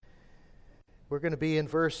We're going to be in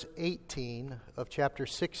verse 18 of chapter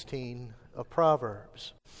 16 of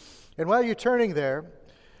Proverbs. And while you're turning there,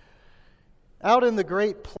 out in the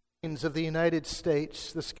Great Plains of the United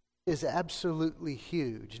States, the sky is absolutely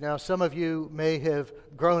huge. Now, some of you may have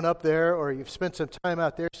grown up there or you've spent some time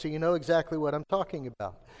out there, so you know exactly what I'm talking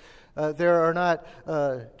about. There are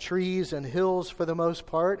not trees and hills for the most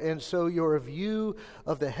part, and so your view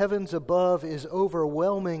of the heavens above is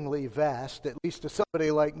overwhelmingly vast, at least to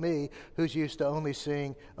somebody like me who's used to only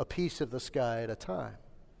seeing a piece of the sky at a time.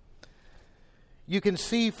 You can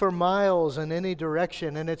see for miles in any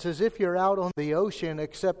direction, and it's as if you're out on the ocean,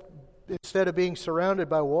 except instead of being surrounded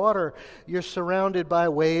by water, you're surrounded by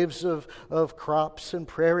waves of crops and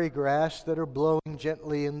prairie grass that are blowing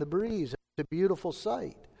gently in the breeze. It's a beautiful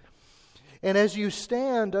sight. And as you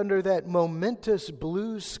stand under that momentous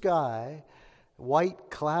blue sky, white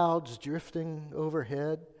clouds drifting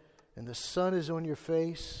overhead, and the sun is on your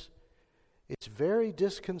face, it's very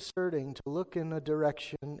disconcerting to look in a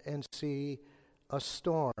direction and see a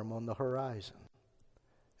storm on the horizon.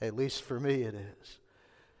 At least for me it is.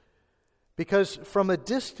 Because from a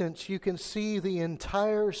distance you can see the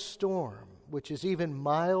entire storm, which is even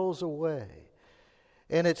miles away.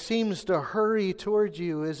 And it seems to hurry towards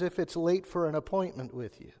you as if it's late for an appointment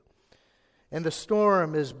with you. And the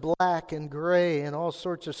storm is black and gray and all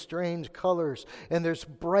sorts of strange colors. And there's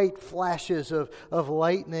bright flashes of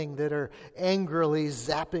lightning that are angrily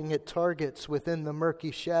zapping at targets within the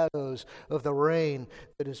murky shadows of the rain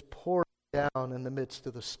that is pouring down in the midst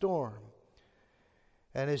of the storm.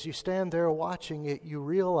 And as you stand there watching it, you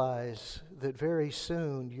realize that very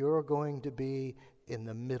soon you're going to be in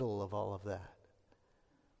the middle of all of that.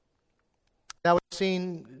 Now, we've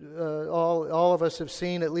seen, all of us have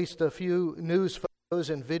seen at least a few news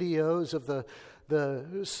photos and videos of the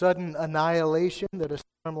sudden annihilation that a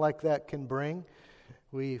storm like that can bring.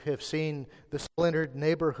 We have seen the splintered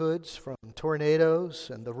neighborhoods from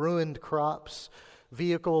tornadoes and the ruined crops,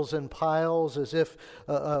 vehicles in piles as if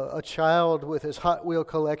a child with his Hot Wheel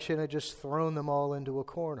collection had just thrown them all into a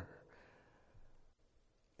corner.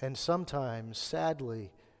 And sometimes,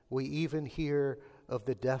 sadly, we even hear of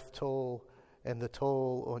the death toll and the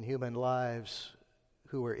toll on human lives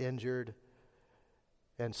who were injured,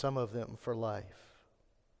 and some of them for life.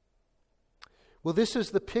 Well, this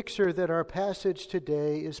is the picture that our passage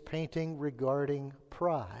today is painting regarding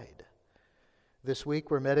pride. This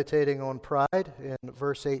week we're meditating on pride in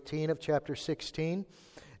verse 18 of chapter 16,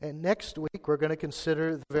 and next week we're going to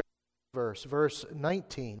consider the very verse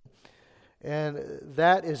 19. And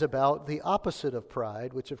that is about the opposite of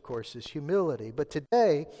pride, which of course is humility. But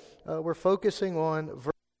today, we're focusing on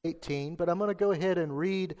verse 18, but I'm going to go ahead and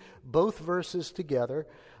read both verses together,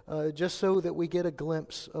 just so that we get a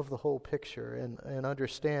glimpse of the whole picture and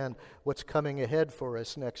understand what's coming ahead for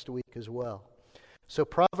us next week as well. So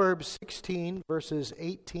Proverbs 16, verses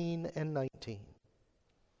 18 and 19.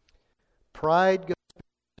 Pride goes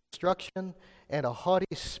before destruction, and a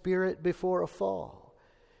haughty spirit before a fall.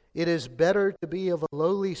 It is better to be of a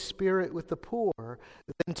lowly spirit with the poor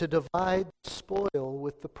than to divide the spoil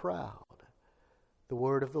with the proud. The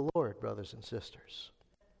word of the Lord, brothers and sisters.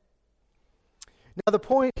 Now, the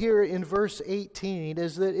point here in verse 18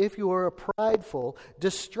 is that if you are prideful,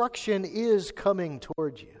 destruction is coming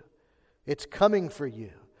toward you. It's coming for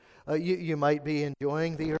you. You might be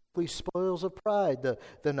enjoying the earthly spoils of pride,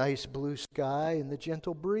 the nice blue sky and the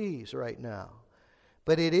gentle breeze right now.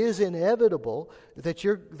 But it is inevitable that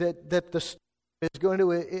the storm is going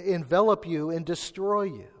to envelop you and destroy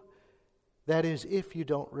you. That is, if you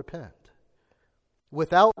don't repent.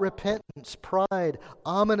 Without repentance, pride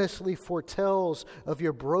ominously foretells of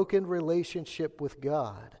your broken relationship with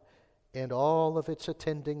God and all of its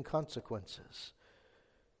attending consequences.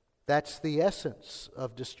 That's the essence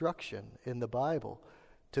of destruction in the Bible,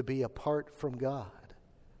 to be apart from God.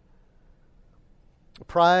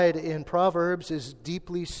 Pride in Proverbs is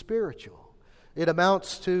deeply spiritual. It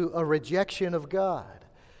amounts to a rejection of God.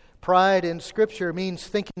 Pride in Scripture means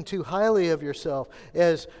thinking too highly of yourself.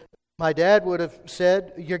 As my dad would have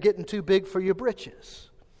said, you're getting too big for your britches.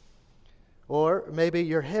 Or maybe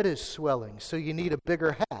your head is swelling, so you need a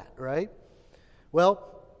bigger hat, right?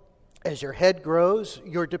 Well, as your head grows,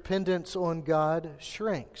 your dependence on God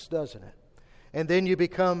shrinks, doesn't it? And then you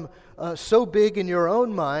become so big in your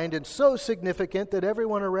own mind and so significant that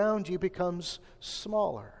everyone around you becomes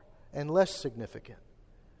smaller and less significant.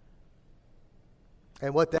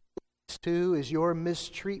 And what that leads to is your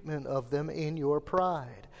mistreatment of them in your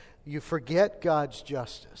pride. You forget God's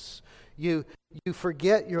justice. You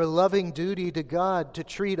forget your loving duty to God to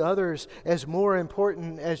treat others as more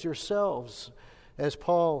important as yourselves. As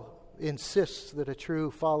Paul insists that a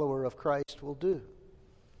true follower of Christ will do.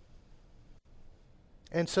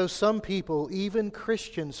 And so some people, even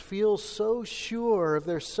Christians, feel so sure of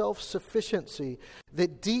their self-sufficiency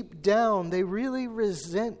that deep down they really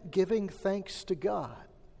resent giving thanks to God.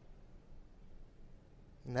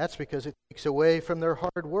 And that's because it takes away from their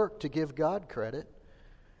hard work to give God credit.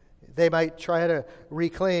 They might try to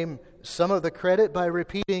reclaim some of the credit by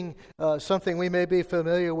repeating something we may be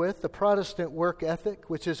familiar with, the Protestant work ethic,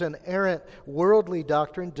 which is an errant worldly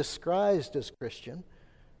doctrine disguised as Christian.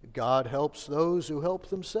 God helps those who help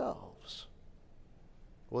themselves.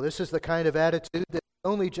 Well, this is the kind of attitude that is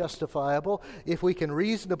only justifiable if we can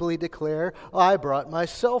reasonably declare, I brought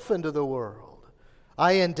myself into the world.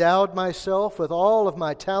 I endowed myself with all of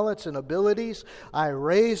my talents and abilities. I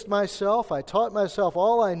raised myself. I taught myself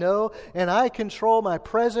all I know, and I control my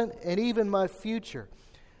present and even my future.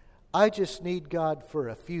 I just need God for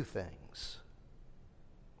a few things.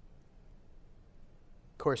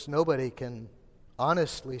 Of course, nobody can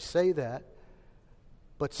honestly say that,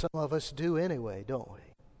 but some of us do anyway, don't we?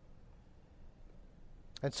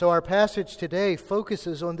 And so our passage today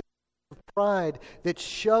focuses on the pride that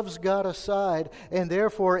shoves God aside and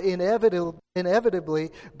therefore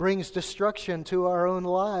inevitably brings destruction to our own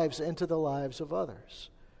lives and to the lives of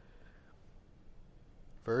others.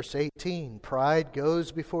 Verse 18, pride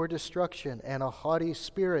goes before destruction and a haughty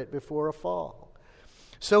spirit before a fall.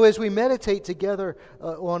 So as we meditate together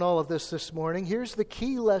on all of this morning, here's the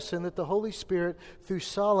key lesson that the Holy Spirit, through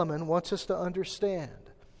Solomon, wants us to understand.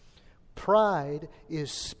 Pride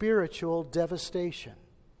is spiritual devastation.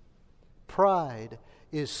 Pride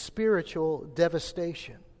is spiritual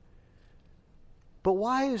devastation. But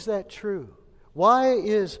why is that true? Why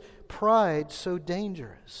is pride so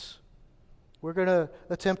dangerous? We're going to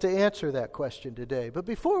attempt to answer that question today. But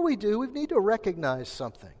before we do, we need to recognize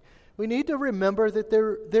something. We need to remember that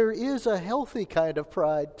there is a healthy kind of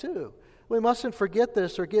pride too. We mustn't forget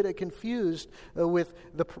this or get it confused with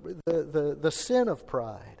the sin of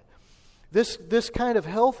pride. This kind of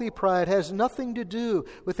healthy pride has nothing to do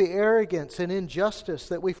with the arrogance and injustice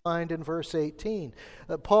that we find in verse 18.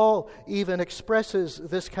 Paul even expresses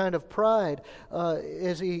this kind of pride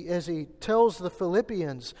as he tells the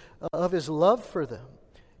Philippians of his love for them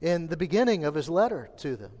in the beginning of his letter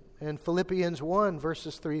to them. In Philippians 1,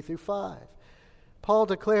 verses 3 through 5. Paul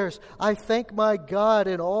declares, I thank my God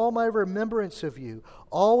in all my remembrance of you,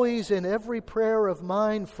 always in every prayer of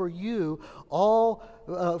mine for you, always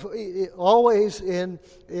in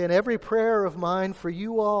every prayer of mine for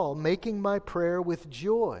you all, making my prayer with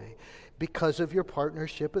joy because of your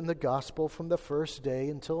partnership in the gospel from the first day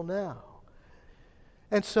until now.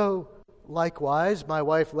 And so, likewise, my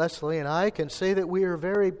wife Leslie and I can say that we are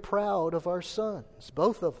very proud of our sons,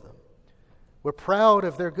 both of them. We're proud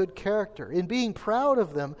of their good character. In being proud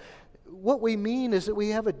of them, what we mean is that we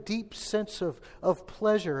have a deep sense of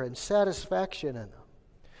pleasure and satisfaction in them.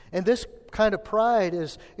 And this kind of pride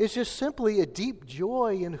is just simply a deep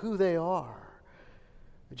joy in who they are.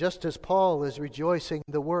 Just as Paul is rejoicing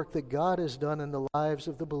in the work that God has done in the lives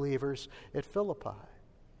of the believers at Philippi.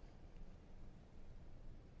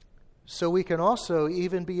 So we can also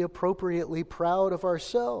even be appropriately proud of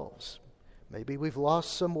ourselves. Maybe we've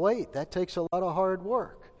lost some weight. That takes a lot of hard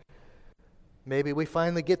work. Maybe we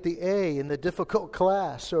finally get the A in the difficult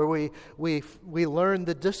class, or we learn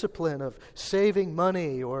the discipline of saving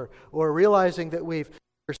money, or realizing that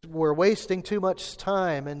we're wasting too much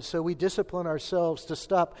time, and so we discipline ourselves to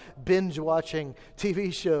stop binge watching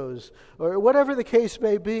TV shows, or whatever the case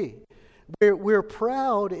may be. We're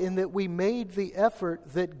proud in that we made the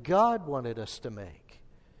effort that God wanted us to make.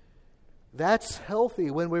 That's healthy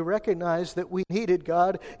when we recognize that we needed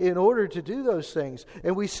God in order to do those things.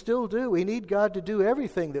 And we still do. We need God to do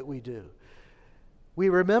everything that we do. We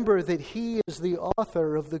remember that He is the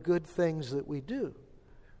author of the good things that we do.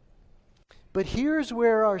 But here's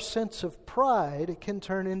where our sense of pride can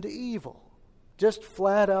turn into evil. Just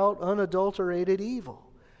flat out, unadulterated evil.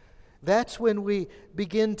 That's when we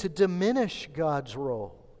begin to diminish God's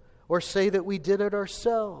role. Or say that we did it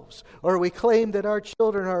ourselves. Or we claim that our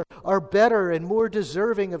children are better and more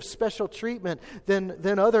deserving of special treatment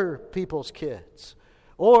than other people's kids.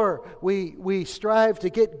 Or we strive to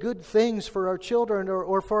get good things for our children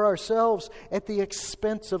or for ourselves at the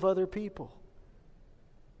expense of other people.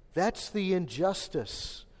 That's the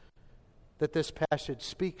injustice that this passage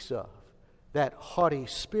speaks of. That haughty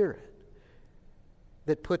spirit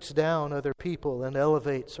that puts down other people and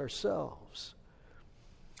elevates ourselves.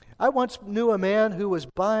 I once knew a man who was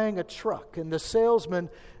buying a truck, and the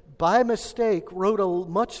salesman, by mistake, wrote a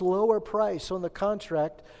much lower price on the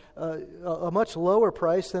contract, a much lower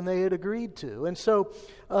price than they had agreed to. And so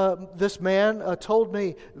this man told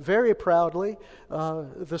me very proudly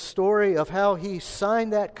the story of how he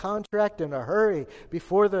signed that contract in a hurry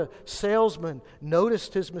before the salesman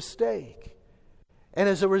noticed his mistake. And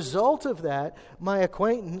as a result of that, my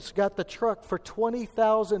acquaintance got the truck for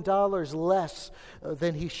 $20,000 less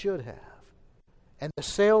than he should have. And the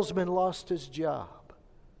salesman lost his job.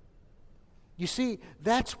 You see,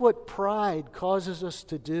 that's what pride causes us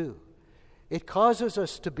to do. It causes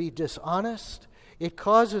us to be dishonest. It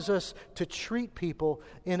causes us to treat people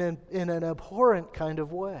in an abhorrent kind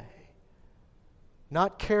of way.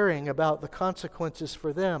 Not caring about the consequences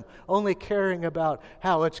for them, only caring about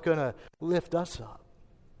how it's going to lift us up.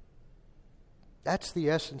 That's the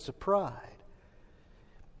essence of pride.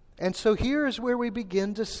 And so here's where we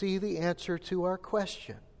begin to see the answer to our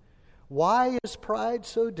question. Why is pride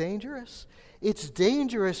so dangerous? It's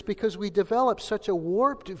dangerous because we develop such a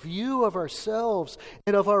warped view of ourselves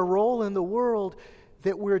and of our role in the world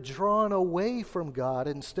that we're drawn away from God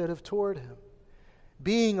instead of toward Him.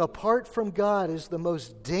 Being apart from God is the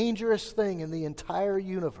most dangerous thing in the entire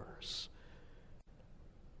universe.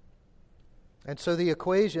 And so the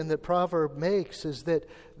equation that Proverb makes is that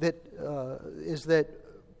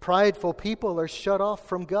prideful people are shut off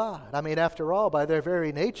from God. I mean, after all, by their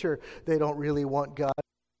very nature, they don't really want God.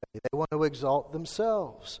 They want to exalt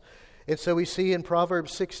themselves. And so we see in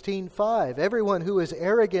Proverbs 16:5, everyone who is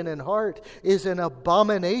arrogant in heart is an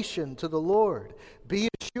abomination to the Lord. Be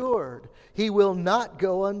assured, he will not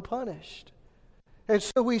go unpunished. And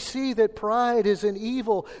so we see that pride is an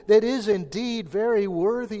evil that is indeed very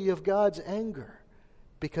worthy of God's anger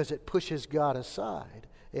because it pushes God aside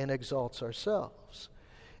and exalts ourselves.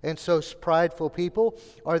 And so prideful people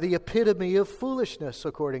are the epitome of foolishness,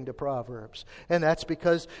 according to Proverbs. And that's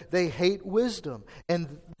because they hate wisdom.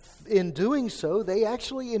 And in doing so, they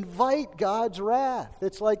actually invite God's wrath.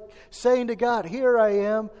 It's like saying to God, here I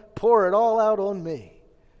am, pour it all out on me.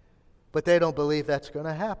 But they don't believe that's going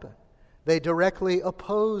to happen. They directly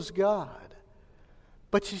oppose God.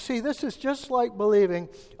 But you see, this is just like believing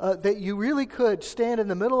that you really could stand in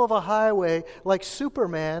the middle of a highway like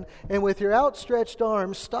Superman and with your outstretched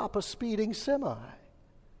arms stop a speeding semi.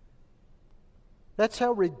 That's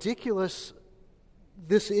how ridiculous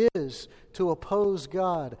this is to oppose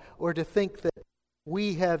God or to think that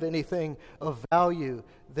we have anything of value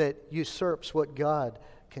that usurps what God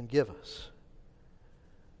can give us.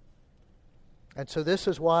 And so this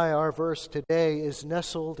is why our verse today is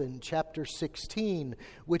nestled in chapter 16,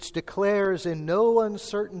 which declares in no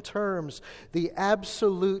uncertain terms the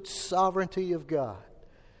absolute sovereignty of God.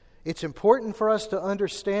 It's important for us to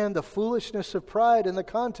understand the foolishness of pride in the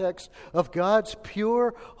context of God's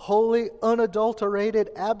pure, holy, unadulterated,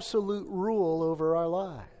 absolute rule over our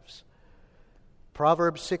lives.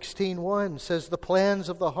 Proverbs 16:1 says, "The plans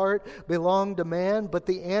of the heart belong to man, but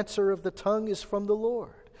the answer of the tongue is from the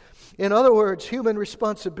Lord." In other words, human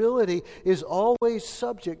responsibility is always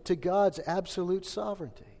subject to God's absolute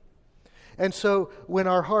sovereignty. And so when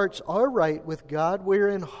our hearts are right with God, we're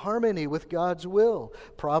in harmony with God's will.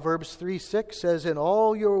 Proverbs 3:6 says, "In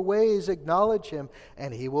all your ways acknowledge Him,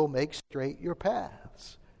 and He will make straight your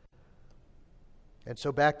paths." And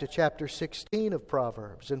so back to chapter 16 of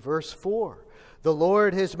Proverbs, in verse 4, "The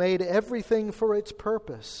Lord has made everything for its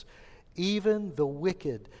purpose, even the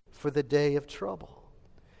wicked for the day of trouble."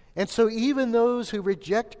 And so even those who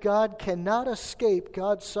reject God cannot escape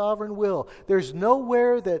God's sovereign will. There's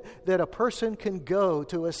nowhere that a person can go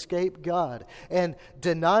to escape God. And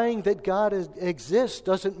denying that God exists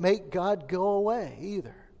doesn't make God go away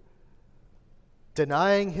either.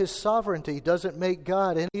 Denying His sovereignty doesn't make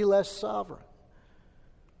God any less sovereign.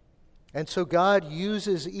 And so God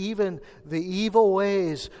uses even the evil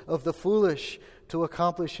ways of the foolish to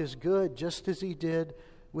accomplish His good, just as He did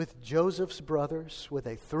with Joseph's brothers, where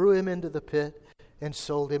they threw him into the pit and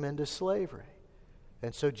sold him into slavery.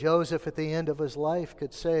 And so Joseph, at the end of his life,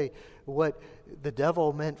 could say, what the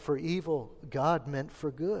devil meant for evil, God meant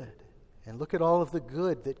for good. And look at all of the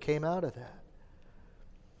good that came out of that.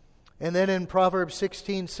 And then in Proverbs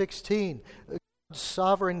 16:16, God's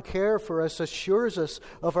sovereign care for us assures us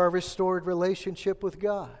of our restored relationship with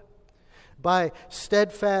God. By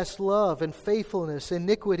steadfast love and faithfulness,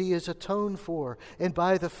 iniquity is atoned for, and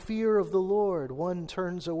by the fear of the Lord, one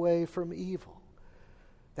turns away from evil.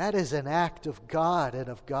 That is an act of God and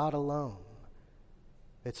of God alone.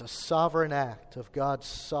 It's a sovereign act of God's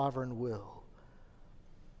sovereign will.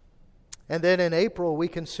 And then in April, we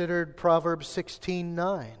considered Proverbs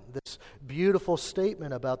 16:9, this beautiful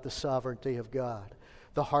statement about the sovereignty of God.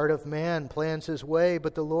 The heart of man plans his way,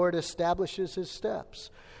 but the Lord establishes his steps.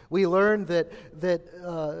 We learned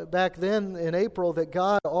that back then in April that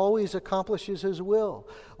God always accomplishes his will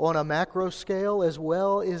on a macro scale as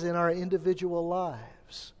well as in our individual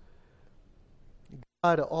lives.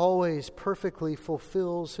 God always perfectly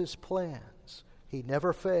fulfills his plans. He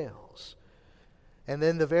never fails. And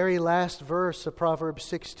then the very last verse of Proverbs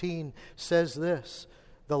 16 says this: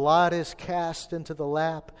 the lot is cast into the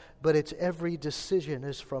lap, but its every decision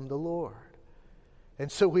is from the Lord.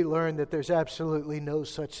 And so we learn that there's absolutely no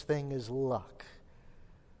such thing as luck.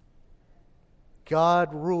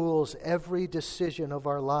 God rules every decision of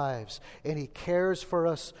our lives, and he cares for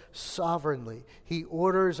us sovereignly. He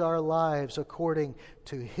orders our lives according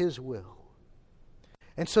to his will.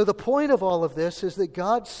 And so the point of all of this is that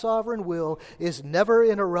God's sovereign will is never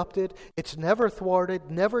interrupted, it's never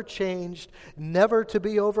thwarted, never changed, never to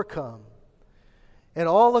be overcome. And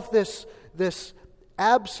all of this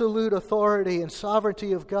absolute authority and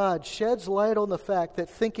sovereignty of God sheds light on the fact that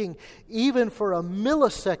thinking even for a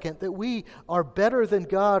millisecond that we are better than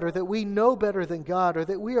God, or that we know better than God, or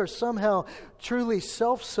that we are somehow truly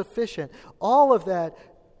self-sufficient, all of that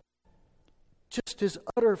just is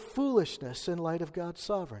utter foolishness in light of God's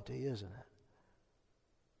sovereignty, isn't it?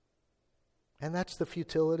 And that's the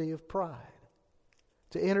futility of pride.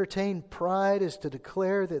 To entertain pride is to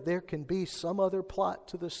declare that there can be some other plot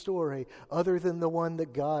to the story other than the one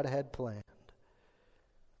that God had planned.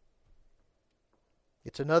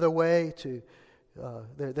 It's another way to,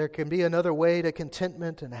 there can be another way to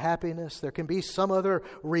contentment and happiness. There can be some other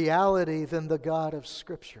reality than the God of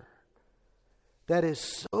Scripture. That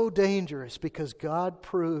is so dangerous because God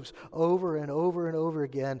proves over and over and over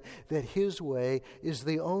again that his way is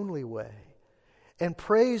the only way. And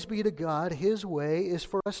praise be to God, his way is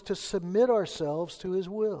for us to submit ourselves to his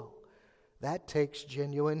will. That takes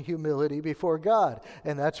genuine humility before God.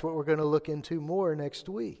 And that's what we're going to look into more next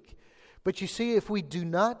week. But you see, if we do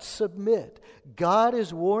not submit, God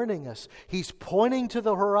is warning us. He's pointing to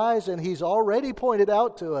the horizon. He's already pointed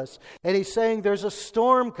out to us. And he's saying there's a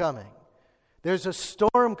storm coming. There's a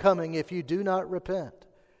storm coming if you do not repent.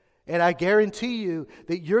 And I guarantee you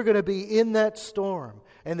that you're going to be in that storm.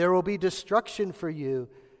 And there will be destruction for you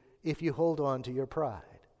if you hold on to your pride.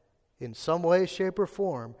 In some way, shape, or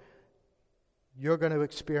form, you're going to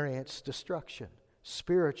experience destruction,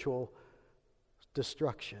 spiritual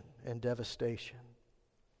destruction and devastation.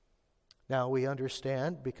 Now we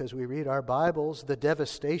understand, because we read our Bibles, the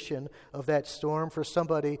devastation of that storm for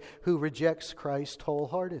somebody who rejects Christ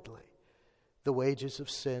wholeheartedly. The wages of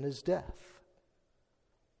sin is death.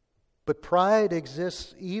 But pride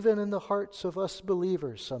exists even in the hearts of us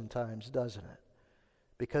believers sometimes, doesn't it?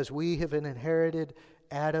 Because we have inherited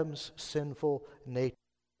Adam's sinful nature.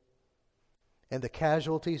 And the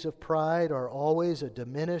casualties of pride are always a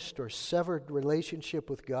diminished or severed relationship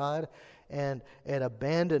with God and an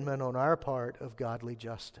abandonment on our part of godly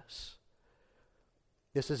justice.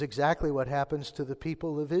 This is exactly what happens to the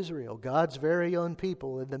people of Israel, God's very own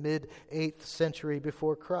people in the mid-8th century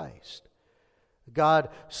before Christ. God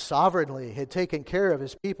sovereignly had taken care of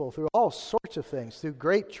his people through all sorts of things, through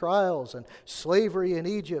great trials and slavery in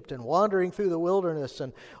Egypt and wandering through the wilderness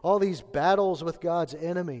and all these battles with God's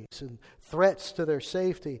enemies and threats to their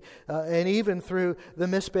safety, and even through the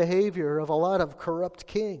misbehavior of a lot of corrupt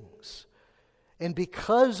kings. And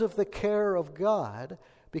because of the care of God,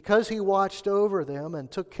 because he watched over them and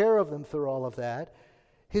took care of them through all of that,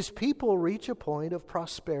 his people reach a point of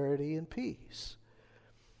prosperity and peace.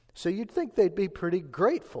 So you'd think they'd be pretty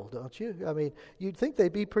grateful, don't you? I mean, you'd think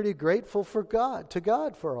they'd be pretty grateful to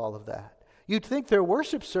God for all of that. You'd think their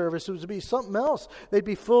worship service would be something else. They'd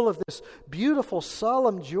be full of this beautiful,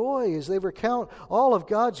 solemn joy as they recount all of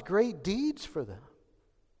God's great deeds for them.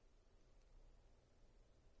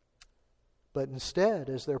 But instead,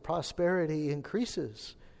 as their prosperity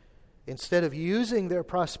increases, instead of using their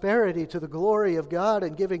prosperity to the glory of God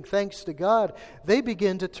and giving thanks to God, they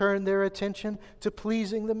begin to turn their attention to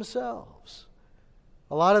pleasing themselves.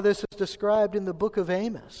 A lot of this is described in the book of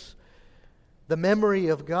Amos. The memory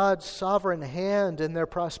of God's sovereign hand in their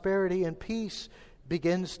prosperity and peace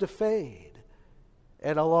begins to fade.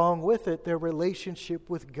 And along with it, their relationship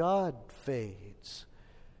with God fades.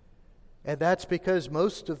 And that's because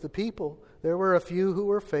most of the people, there were a few who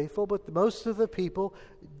were faithful, but most of the people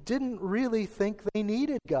didn't really think they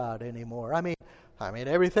needed God anymore. I mean,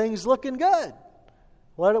 everything's looking good.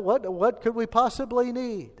 What could we possibly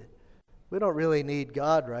need? We don't really need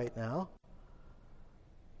God right now.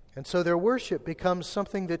 And so their worship becomes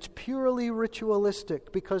something that's purely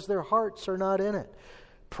ritualistic because their hearts are not in it.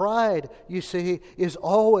 Pride, you see, is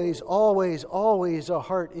always, always, always a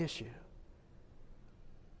heart issue.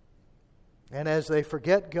 And as they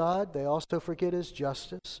forget God, they also forget His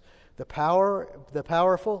justice. The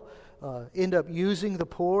powerful end up using the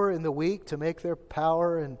poor and the weak to make their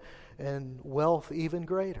power and wealth even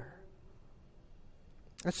greater.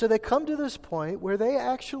 And so they come to this point where they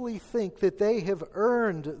actually think that they have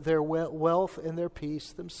earned their wealth and their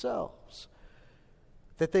peace themselves,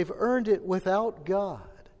 that they've earned it without God.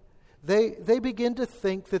 They begin to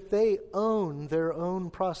think that they own their own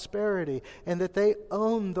prosperity and that they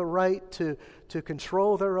own the right to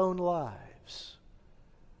control their own lives.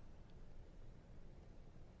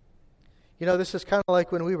 You know, this is kind of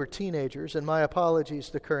like when we were teenagers, and my apologies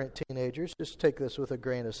to current teenagers. Just take this with a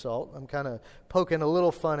grain of salt. I'm kind of poking a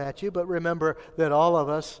little fun at you, but remember that all of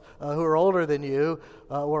us who are older than you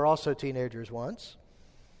were also teenagers once.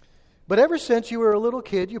 But ever since you were a little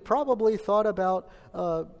kid, you probably thought about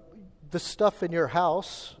the stuff in your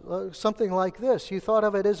house, something like this. You thought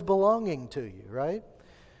of it as belonging to you, right?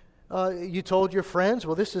 You told your friends,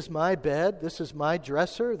 well, this is my bed, this is my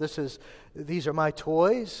dresser, these are my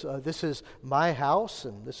toys, this is my house,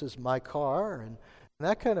 and this is my car, and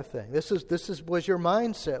that kind of thing. This was your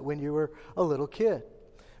mindset when you were a little kid.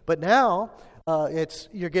 But now,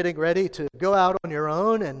 you're getting ready to go out on your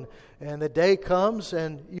own, and the day comes,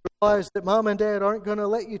 and you realize that Mom and Dad aren't going to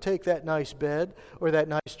let you take that nice bed or that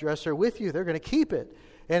nice dresser with you. They're going to keep it.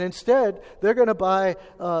 And instead, they're going to buy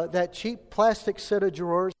that cheap plastic set of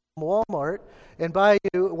drawers from Walmart and buy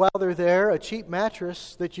you, while they're there, a cheap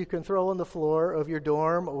mattress that you can throw on the floor of your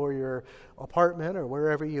dorm or your apartment or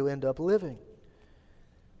wherever you end up living.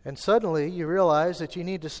 And suddenly, you realize that you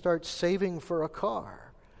need to start saving for a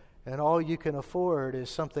car. And all you can afford is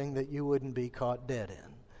something that you wouldn't be caught dead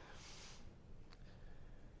in.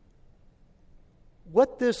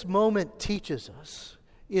 What this moment teaches us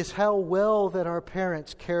is how well that our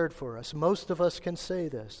parents cared for us. Most of us can say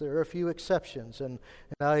this. There are a few exceptions, and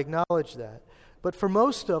I acknowledge that. But for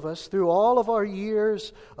most of us, through all of our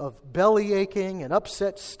years of belly aching and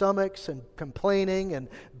upset stomachs and complaining and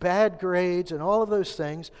bad grades and all of those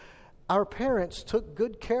things, our parents took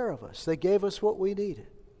good care of us. They gave us what we needed.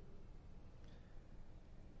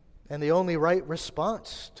 And the only right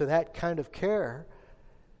response to that kind of care,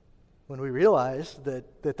 when we realize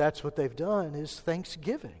that that's what they've done, is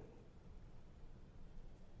thanksgiving.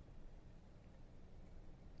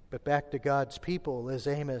 But back to God's people, as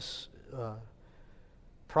Amos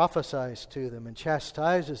prophesies to them and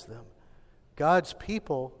chastises them, God's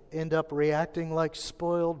people end up reacting like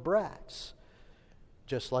spoiled brats,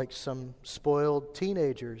 just like some spoiled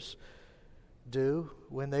teenagers do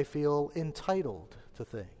when they feel entitled to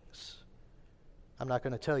things. I'm not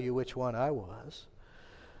going to tell you which one I was.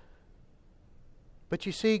 But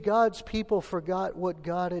you see, God's people forgot what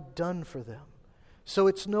God had done for them. So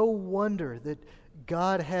it's no wonder that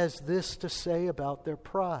God has this to say about their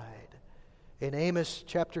pride. In Amos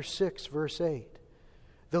chapter 6, verse 8,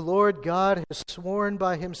 the Lord God has sworn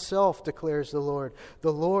by Himself, declares the Lord,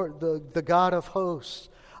 the God of hosts,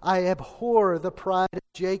 I abhor the pride of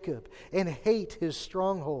Jacob and hate his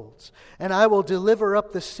strongholds, and I will deliver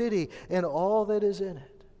up the city and all that is in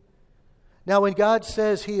it. Now, when God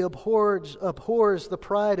says He abhors the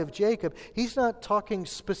pride of Jacob, He's not talking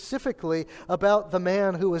specifically about the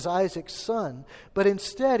man who was Isaac's son, but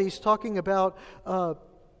instead He's talking about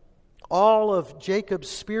all of Jacob's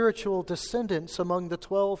spiritual descendants among the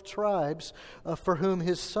 12 tribes for whom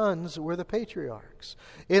his sons were the patriarchs.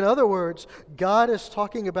 In other words, God is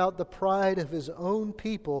talking about the pride of His own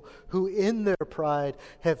people who in their pride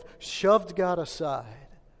have shoved God aside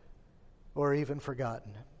or even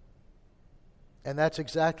forgotten Him. And that's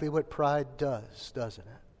exactly what pride does, doesn't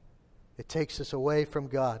it? It takes us away from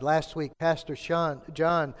God. Last week, Pastor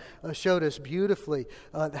John showed us beautifully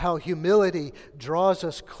how humility draws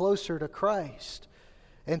us closer to Christ.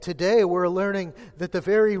 And today we're learning that the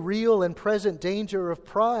very real and present danger of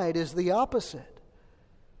pride is the opposite.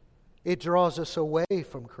 It draws us away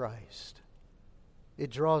from Christ.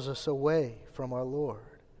 It draws us away from our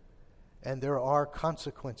Lord. And there are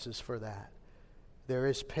consequences for that. There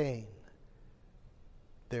is pain.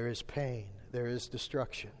 There is pain. There is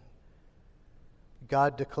destruction.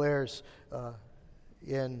 God declares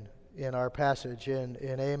in our passage in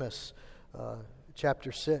Amos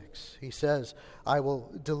chapter 6, He says, I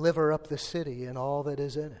will deliver up the city and all that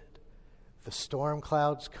is in it. The storm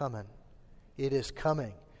cloud's coming. It is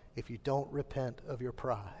coming if you don't repent of your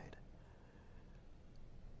pride.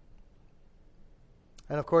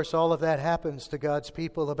 And of course, all of that happens to God's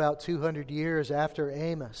people about 200 years after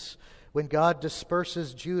Amos, When God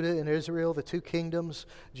disperses Judah and Israel, the two kingdoms,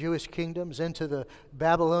 Jewish kingdoms, into the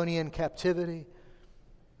Babylonian captivity,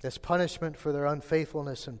 as punishment for their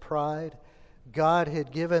unfaithfulness and pride, God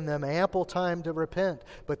had given them ample time to repent,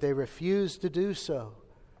 but they refused to do so.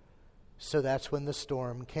 So that's when the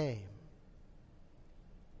storm came.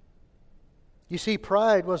 You see,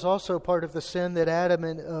 pride was also part of the sin that Adam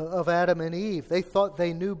and Eve. They thought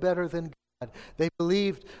they knew better than God. They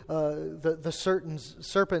believed the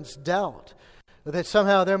serpent's doubt that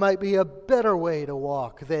somehow there might be a better way to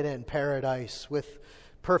walk than in paradise with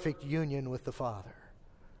perfect union with the Father.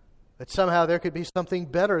 That somehow there could be something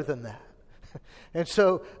better than that. And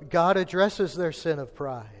so God addresses their sin of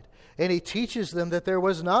pride. And He teaches them that there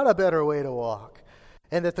was not a better way to walk.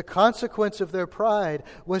 And that the consequence of their pride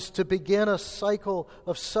was to begin a cycle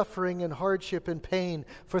of suffering and hardship and pain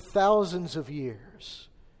for thousands of years.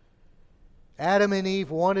 Adam and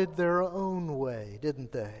Eve wanted their own way,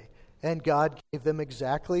 didn't they? And God gave them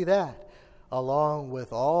exactly that, along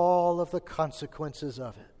with all of the consequences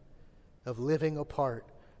of it, of living apart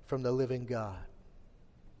from the living God.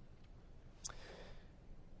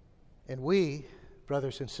 And we,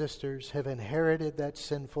 brothers and sisters, have inherited that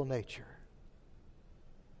sinful nature.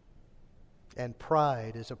 And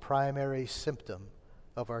pride is a primary symptom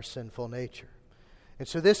of our sinful nature. And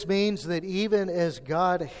so this means that even as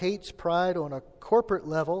God hates pride on a corporate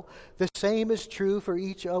level, the same is true for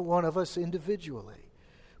each one of us individually.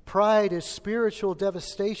 Pride is spiritual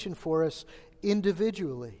devastation for us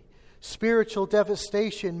individually. Spiritual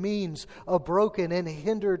devastation means a broken and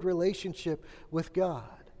hindered relationship with God.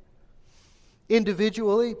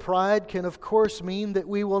 Individually, pride can of course mean that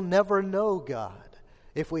we will never know God.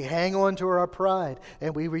 If we hang on to our pride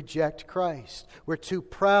and we reject Christ, we're too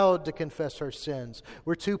proud to confess our sins.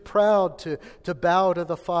 We're too proud to bow to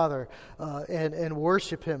the Father and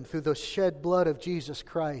worship Him through the shed blood of Jesus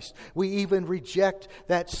Christ. We even reject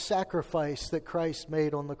that sacrifice that Christ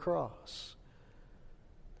made on the cross.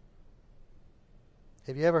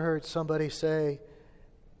 Have you ever heard somebody say,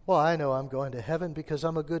 "Well, I know I'm going to heaven because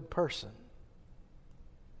I'm a good person"?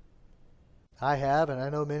 I have, and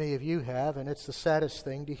I know many of you have, and it's the saddest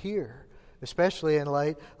thing to hear, especially in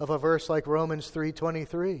light of a verse like Romans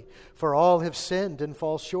 3:23. For all have sinned and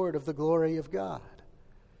fall short of the glory of God.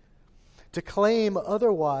 To claim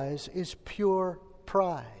otherwise is pure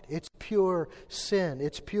pride. It's pure sin.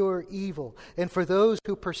 It's pure evil. And for those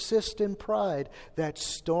who persist in pride, that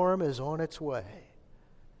storm is on its way.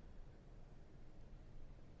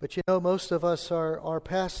 But you know, most of us are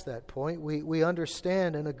past that point. We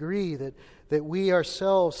understand and agree that we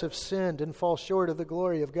ourselves have sinned and fall short of the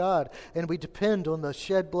glory of God. And we depend on the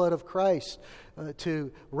shed blood of Christ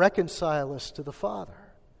to reconcile us to the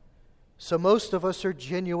Father. So most of us are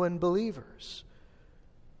genuine believers.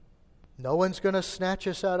 No one's going to snatch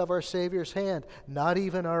us out of our Savior's hand, not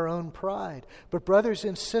even our own pride. But brothers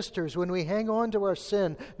and sisters, when we hang on to our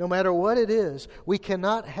sin, no matter what it is, we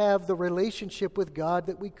cannot have the relationship with God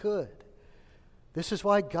that we could. This is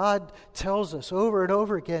why God tells us over and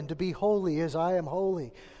over again to be holy as I am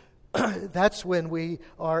holy. That's when we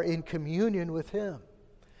are in communion with Him.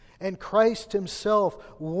 And Christ Himself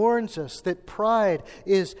warns us that pride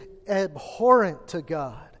is abhorrent to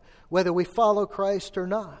God, whether we follow Christ or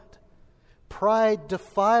not. Pride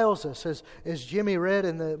defiles us, as Jimmy read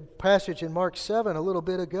in the passage in Mark 7 a little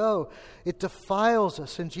bit ago. It defiles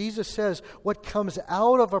us. And Jesus says, what comes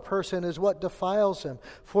out of a person is what defiles him.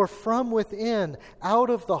 For from within, out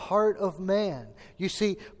of the heart of man. You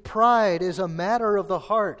see, pride is a matter of the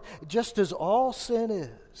heart, just as all sin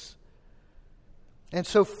is. And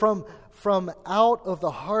so from out of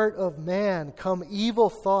the heart of man come evil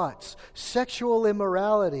thoughts, sexual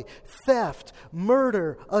immorality, theft,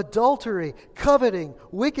 murder, adultery, coveting,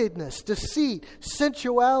 wickedness, deceit,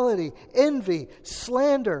 sensuality, envy,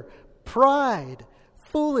 slander, pride,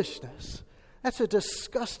 foolishness. That's a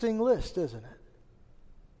disgusting list, isn't it?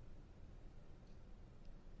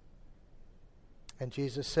 And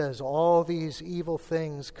Jesus says all these evil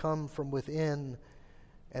things come from within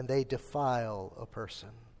and they defile a person.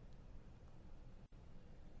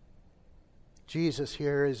 Jesus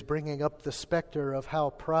here is bringing up the specter of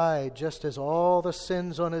how pride, just as all the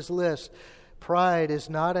sins on His list, pride is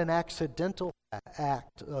not an accidental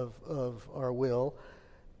act of our will,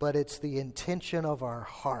 but it's the intention of our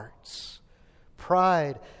hearts.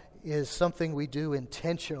 Pride is something we do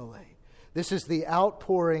intentionally. This is the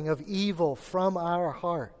outpouring of evil from our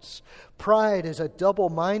hearts. Pride is a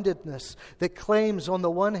double-mindedness that claims on the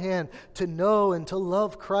one hand to know and to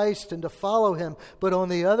love Christ and to follow Him, but on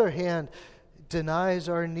the other hand denies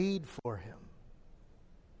our need for Him,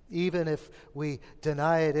 even if we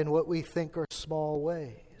deny it in what we think are small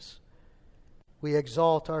ways. we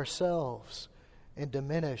exalt ourselves and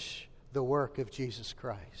diminish the work of Jesus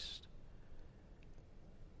Christ.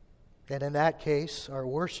 And in that case, our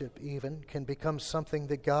worship even can become something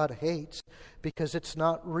that God hates because it's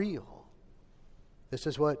not real. This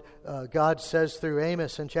is what God says through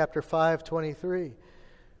Amos in chapter 5:23.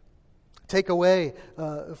 Take away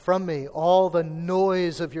from me all the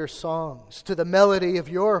noise of your songs. To the melody of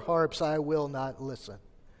your harps I will not listen.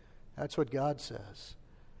 That's what God says.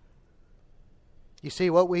 You see,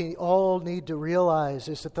 what we all need to realize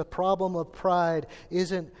is that the problem of pride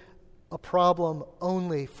isn't a problem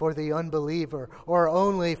only for the unbeliever or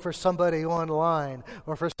only for somebody online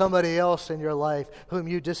or for somebody else in your life whom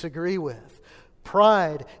you disagree with.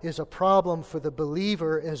 Pride is a problem for the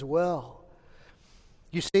believer as well.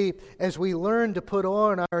 You see, as we learn to put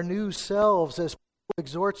on our new selves, as Paul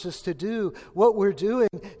exhorts us to do, what we're doing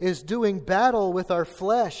is doing battle with our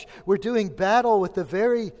flesh. We're doing battle with the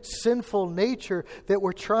very sinful nature that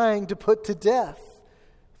we're trying to put to death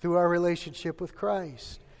through our relationship with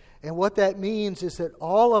Christ. And what that means is that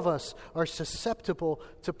all of us are susceptible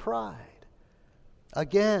to pride.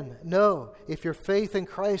 Again, no, if your faith in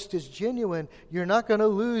Christ is genuine, you're not going to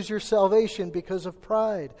lose your salvation because of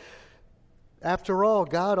pride. After all,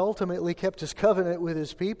 God ultimately kept His covenant with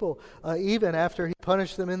His people, even after He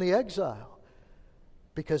punished them in the exile,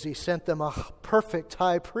 because He sent them a perfect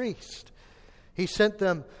high priest. He sent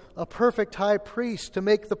them a perfect high priest to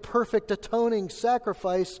make the perfect atoning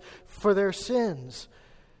sacrifice for their sins.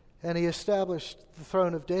 And He established the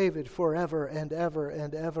throne of David forever and ever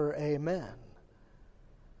and ever. Amen.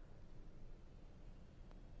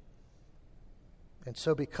 And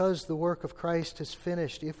so because the work of Christ is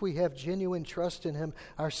finished, if we have genuine trust in Him,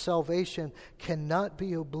 our salvation cannot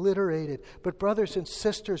be obliterated. But brothers and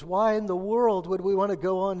sisters, why in the world would we want to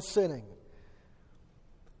go on sinning?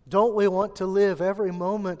 Don't we want to live every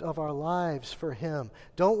moment of our lives for Him?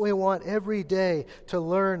 Don't we want every day to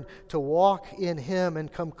learn to walk in Him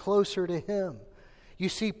and come closer to Him? You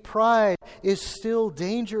see, pride is still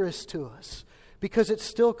dangerous to us because it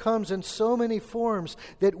still comes in so many forms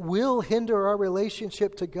that will hinder our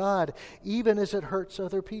relationship to God, even as it hurts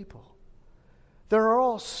other people. There are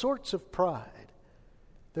all sorts of pride.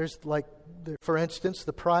 There's for instance,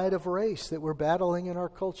 the pride of race that we're battling in our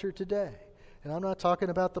culture today. And I'm not talking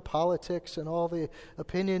about the politics and all the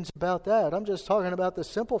opinions about that. I'm just talking about the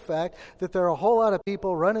simple fact that there are a whole lot of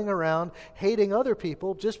people running around hating other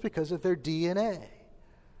people just because of their DNA.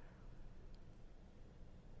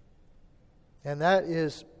 And that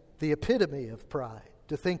is the epitome of pride,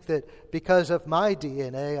 to think that because of my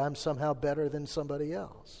DNA, I'm somehow better than somebody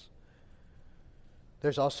else.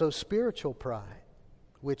 There's also spiritual pride,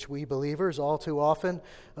 which we believers all too often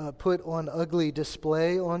put on ugly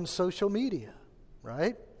display on social media,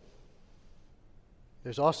 right?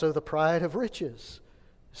 There's also the pride of riches,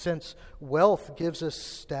 since wealth gives us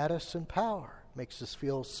status and power, makes us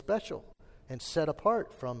feel special and set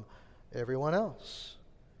apart from everyone else.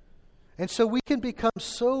 And so we can become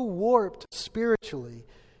so warped spiritually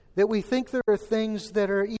that we think there are things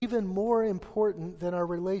that are even more important than our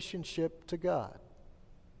relationship to God.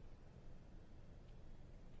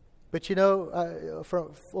 But you know,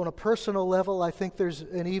 on a personal level, I think there's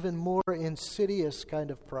an even more insidious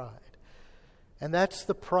kind of pride. And that's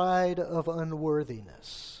the pride of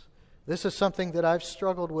unworthiness. This is something that I've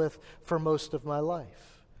struggled with for most of my life.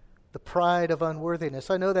 The pride of unworthiness.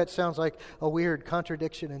 I know that sounds like a weird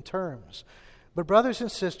contradiction in terms. But brothers and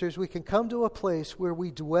sisters, we can come to a place where we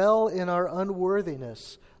dwell in our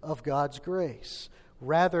unworthiness of God's grace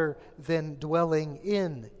rather than dwelling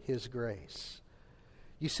in His grace.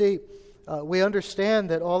 You see, we understand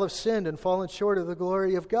that all have sinned and fallen short of the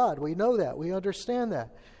glory of God. We know that. We understand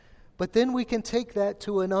that. But then we can take that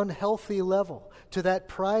to an unhealthy level, to that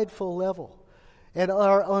prideful level. And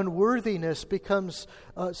our unworthiness becomes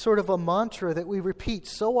sort of a mantra that we repeat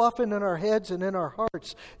so often in our heads and in our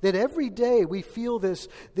hearts that every day we feel this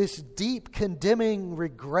deep condemning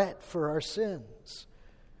regret for our sins.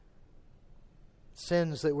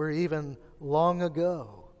 Sins that were even long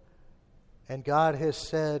ago. And God has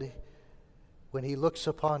said, when He looks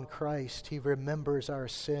upon Christ, He remembers our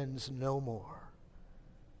sins no more.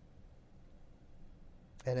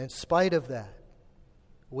 And in spite of that,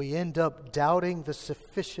 we end up doubting the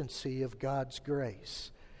sufficiency of God's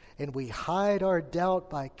grace. And we hide our doubt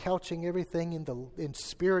by couching everything in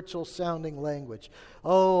spiritual sounding language.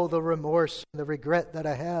 Oh, the remorse and the regret that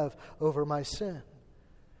I have over my sin.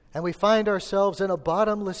 And we find ourselves in a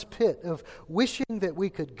bottomless pit of wishing that we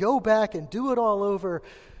could go back and do it all over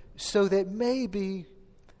so that maybe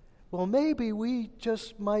we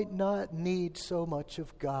just might not need so much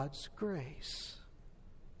of God's grace.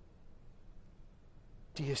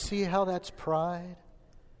 Do you see how that's pride?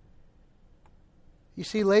 You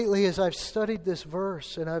see, lately as I've studied this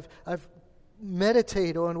verse and I've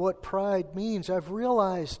meditated on what pride means, I've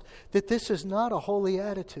realized that this is not a holy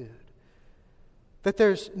attitude. That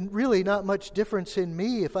there's really not much difference in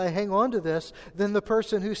me if I hang on to this than the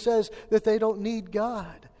person who says that they don't need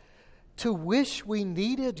God. To wish we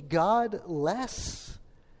needed God less?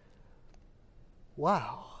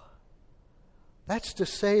 Wow. That's to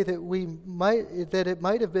say that it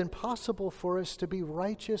might have been possible for us to be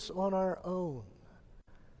righteous on our own.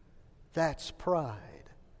 That's pride.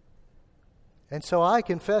 And so I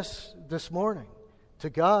confess this morning to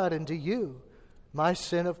God and to you my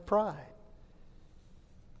sin of pride.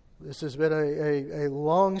 This has been a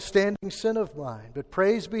long-standing sin of mine, but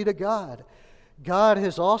praise be to God. God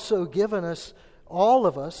has also given us, all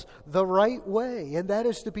of us, the right way, and that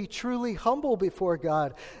is to be truly humble before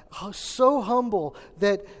God. So humble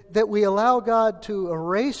that we allow God to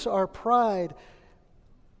erase our pride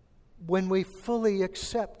when we fully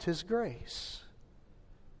accept His grace.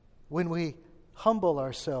 When we humble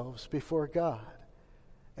ourselves before God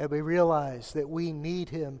and we realize that we need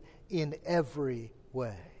Him in every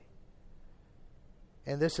way.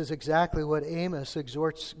 And this is exactly what Amos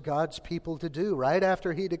exhorts God's people to do. Right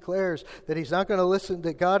after he declares that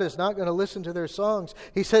that God is not going to listen to their songs,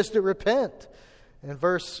 he says to repent. In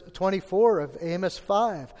verse 24 of Amos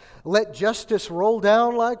 5, let justice roll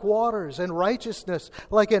down like waters and righteousness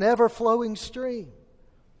like an ever-flowing stream.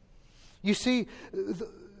 You see,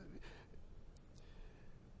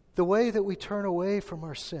 the way that we turn away from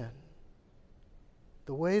our sin,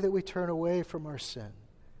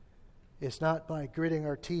 is not by gritting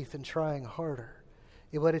our teeth and trying harder,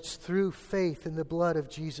 but it's through faith in the blood of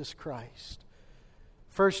Jesus Christ.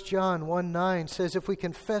 1 John 1:9 says, if we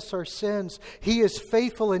confess our sins, He is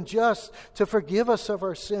faithful and just to forgive us of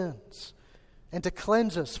our sins and to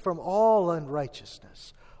cleanse us from all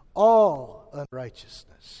unrighteousness. All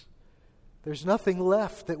unrighteousness. There's nothing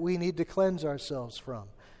left that we need to cleanse ourselves from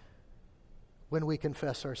when we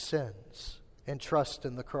confess our sins and trust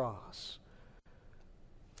in the cross.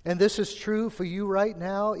 And this is true for you right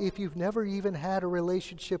now if you've never even had a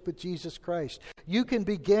relationship with Jesus Christ. You can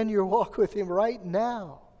begin your walk with Him right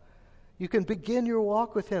now. You can begin your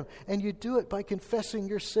walk with Him, and you do it by confessing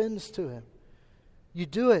your sins to Him. You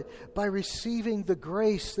do it by receiving the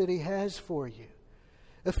grace that He has for you.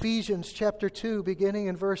 Ephesians chapter 2, beginning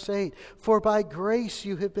in verse 8, for by grace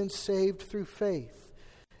you have been saved through faith.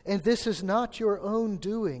 And this is not your own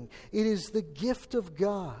doing. It is the gift of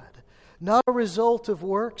God. Not a result of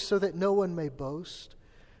works, so that no one may boast.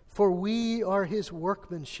 For we are His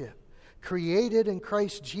workmanship, created in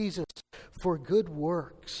Christ Jesus for good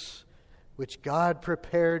works, which God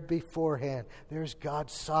prepared beforehand. There's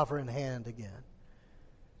God's sovereign hand again.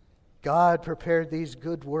 God prepared these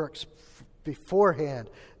good works beforehand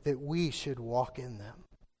that we should walk in them.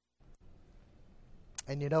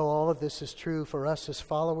 And you know, all of this is true for us as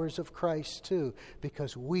followers of Christ too,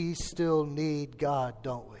 because we still need God,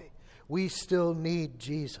 don't we? We still need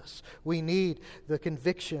Jesus. We need the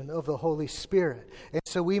conviction of the Holy Spirit. And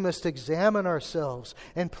so we must examine ourselves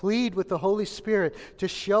and plead with the Holy Spirit to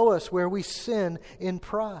show us where we sin in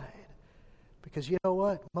pride. Because you know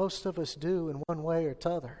what? Most of us do in one way or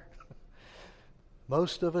t'other.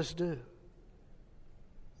 Most of us do.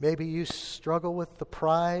 Maybe you struggle with the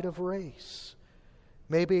pride of race.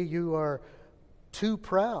 Maybe you are too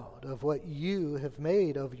proud of what you have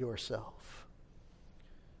made of yourself.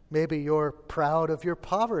 Maybe you're proud of your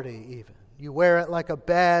poverty even. You wear it like a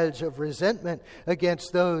badge of resentment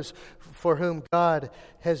against those for whom God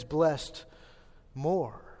has blessed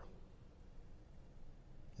more.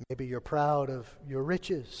 Maybe you're proud of your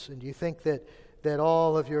riches and you think that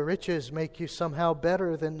all of your riches make you somehow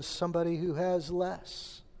better than somebody who has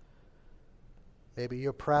less. Maybe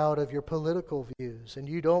you're proud of your political views and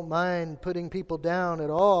you don't mind putting people down at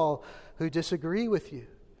all who disagree with you.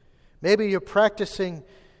 Maybe you're practicing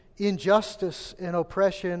injustice and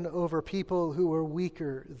oppression over people who are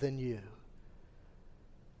weaker than you.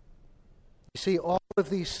 You see, all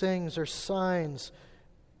of these things are signs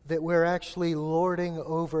that we're actually lording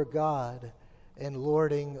over God and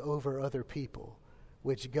lording over other people,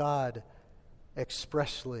 which God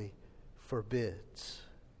expressly forbids.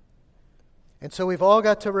 And so we've all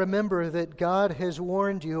got to remember that God has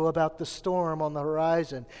warned you about the storm on the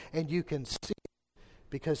horizon, and you can see it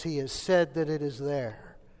because He has said that it is there.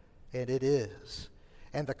 And it is.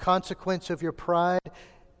 And the consequence of your pride,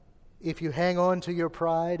 if you hang on to your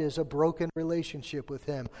pride, is a broken relationship with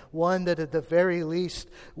Him. One that at the very least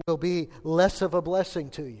will be less of a blessing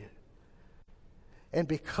to you. And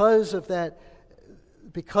because of that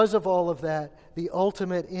because of all of that, the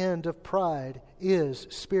ultimate end of pride is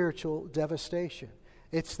spiritual devastation.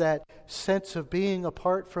 It's that sense of being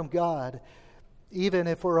apart from God, even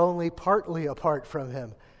if we're only partly apart from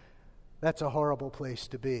Him. That's a horrible place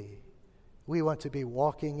to be. We want to be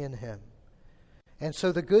walking in Him. And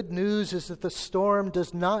so the good news is that the storm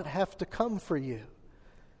does not have to come for you.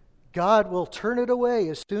 God will turn it away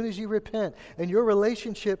as soon as you repent, and your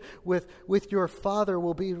relationship with your Father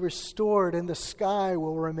will be restored, and the sky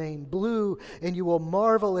will remain blue, and you will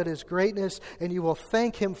marvel at His greatness, and you will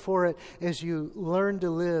thank Him for it as you learn to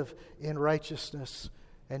live in righteousness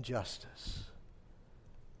and justice.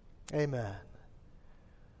 Amen.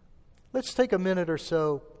 Let's take a minute or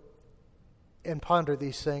so and ponder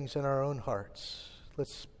these things in our own hearts.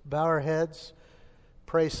 Let's bow our heads,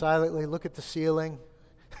 pray silently, look at the ceiling.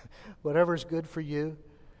 Whatever's good for you.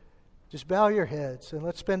 Just bow your heads and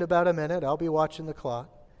let's spend about a minute. I'll be watching the clock,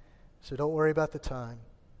 so don't worry about the time.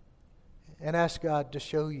 And ask God to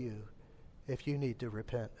show you if you need to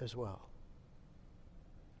repent as well.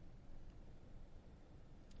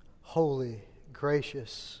 Holy,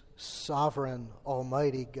 gracious, sovereign,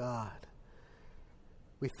 almighty God,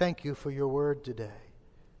 we thank you for your word today.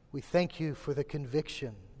 We thank you for the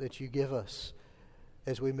conviction that you give us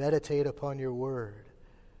as we meditate upon your word.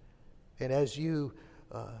 And as you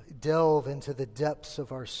delve into the depths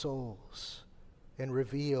of our souls and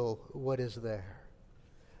reveal what is there.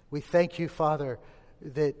 We thank you, Father,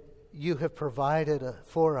 that you have provided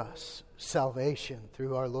for us salvation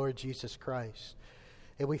through our Lord Jesus Christ.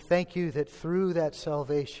 And we thank you that through that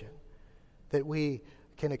salvation that we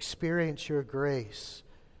can experience your grace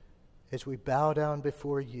as we bow down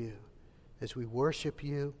before you, as we worship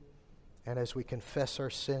you, and as we confess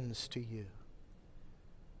our sins to you.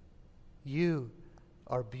 You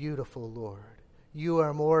are beautiful, Lord. You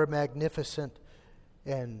are more magnificent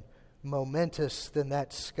and momentous than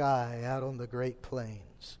that sky out on the Great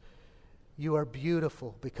Plains. You are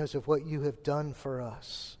beautiful because of what you have done for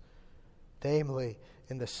us, namely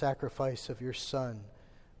in the sacrifice of your Son.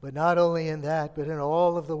 But not only in that, but in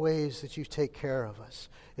all of the ways that you take care of us,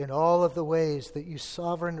 in all of the ways that you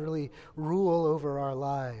sovereignly rule over our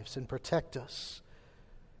lives and protect us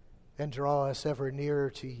and draw us ever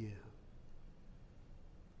nearer to you.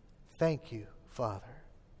 Thank you, Father.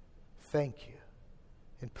 Thank you.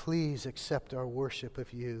 And please accept our worship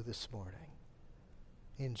of you this morning.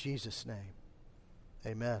 In Jesus' name,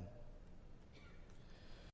 amen.